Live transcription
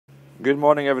Good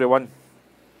morning everyone.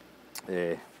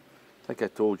 I think I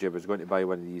told you I was going to buy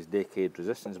one of these decade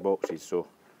resistance boxes, so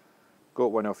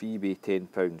got one off eBay,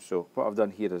 £10. So what I've done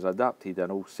here is adapted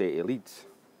an old set of leads.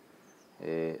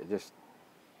 That's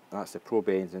the probe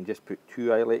ends, and just put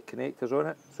two eyelet connectors on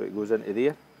it so it goes into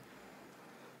there.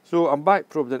 So I'm back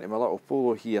probed into my little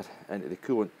Polo here into the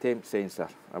coolant temp sensor.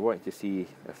 I wanted to see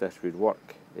if this would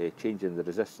work, changing the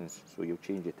resistance, so you'll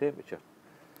change the temperature.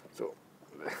 So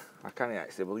I can't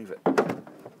actually believe it.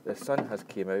 The sun has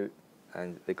came out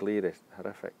and the glare is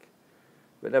horrific.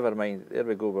 But never mind, there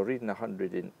we go, we're reading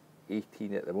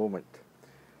 118 at the moment.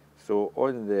 So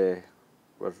on the,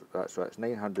 that's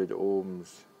 900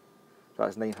 ohms, so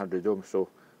that's 900 ohms. So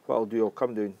what I'll do, I'll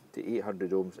come down to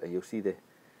 800 ohms and you'll see the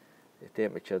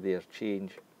temperature there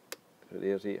change. So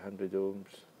there's 800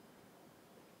 ohms,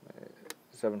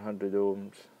 700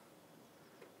 ohms,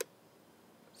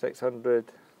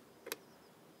 600,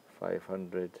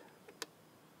 500,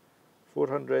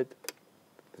 400,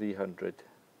 300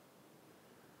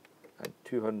 and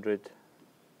 200,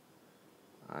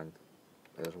 and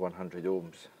there's 100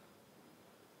 ohms.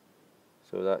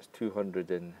 So that's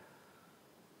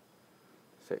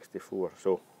 264.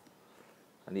 So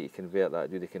I need to convert that,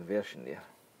 do the conversion there.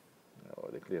 Oh,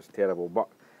 the glare's terrible, but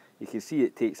you can see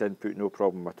it takes input no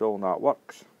problem at all, and that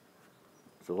works.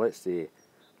 So let's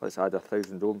add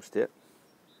 1000 ohms to it.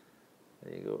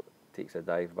 There you go. Takes a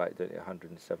dive back down to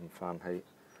 107 Fahrenheit.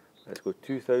 Let's go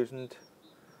 2000. So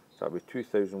that'll be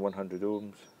 2100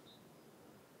 ohms.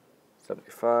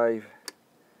 75.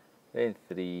 Then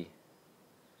 3.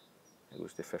 It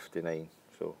goes to 59.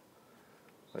 So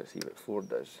let's see what 4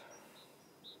 does.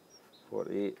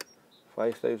 48.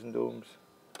 5000 ohms.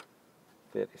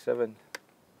 37.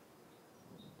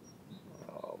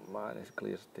 Oh man, this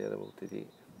glare's terrible today.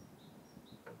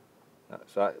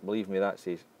 Believe me, that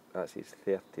says 30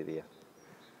 there.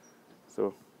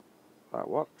 So that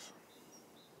works.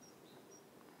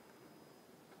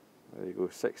 There you go,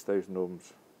 6000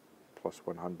 ohms plus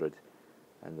 100,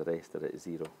 and the rest are at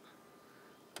 0.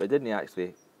 But it didn't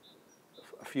actually.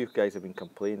 A few guys have been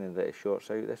complaining that it shorts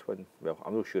out. This one, well,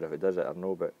 I'm not sure if it does it or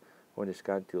no, but on the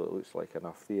scan tool it looks like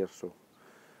enough there. So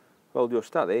what I'll do, I'll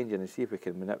start the engine and see if we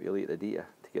can manipulate the data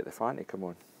to get the fan to come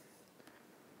on.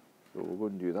 So we'll go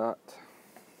and do that.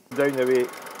 Down the way,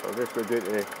 I'll just go down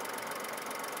to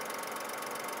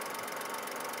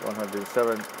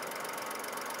 107.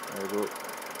 There we go. I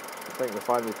think the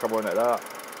fan will come on at that.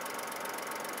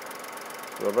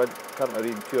 So we're currently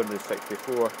reading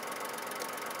 264.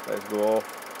 Let's go off.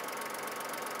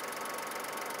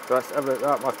 So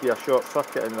that must be a short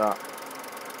circuit in that.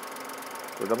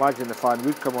 So I'd imagine the fan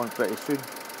would come on pretty soon.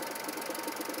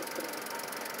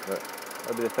 But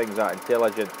maybe the thing's that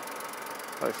intelligent.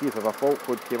 Let's see if a fault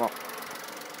code came up.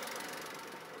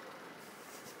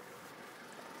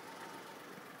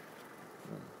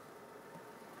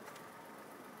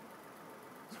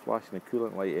 It's flashing the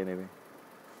coolant light anyway.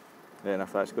 Then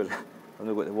if that's because I've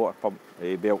not got the water pump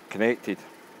belt connected.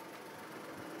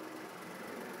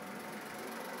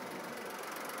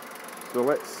 So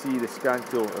let's see the scan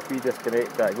tool. If we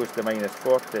disconnect that, it goes to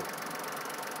 -40.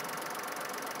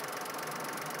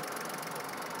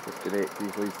 Disconnect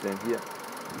these leads down here.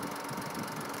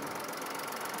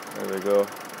 There we go,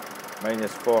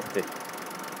 -40.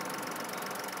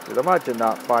 You'd imagine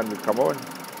that fan would come on,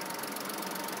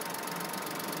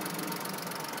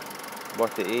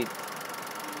 but it ain't.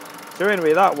 So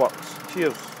anyway, that works.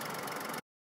 Cheers.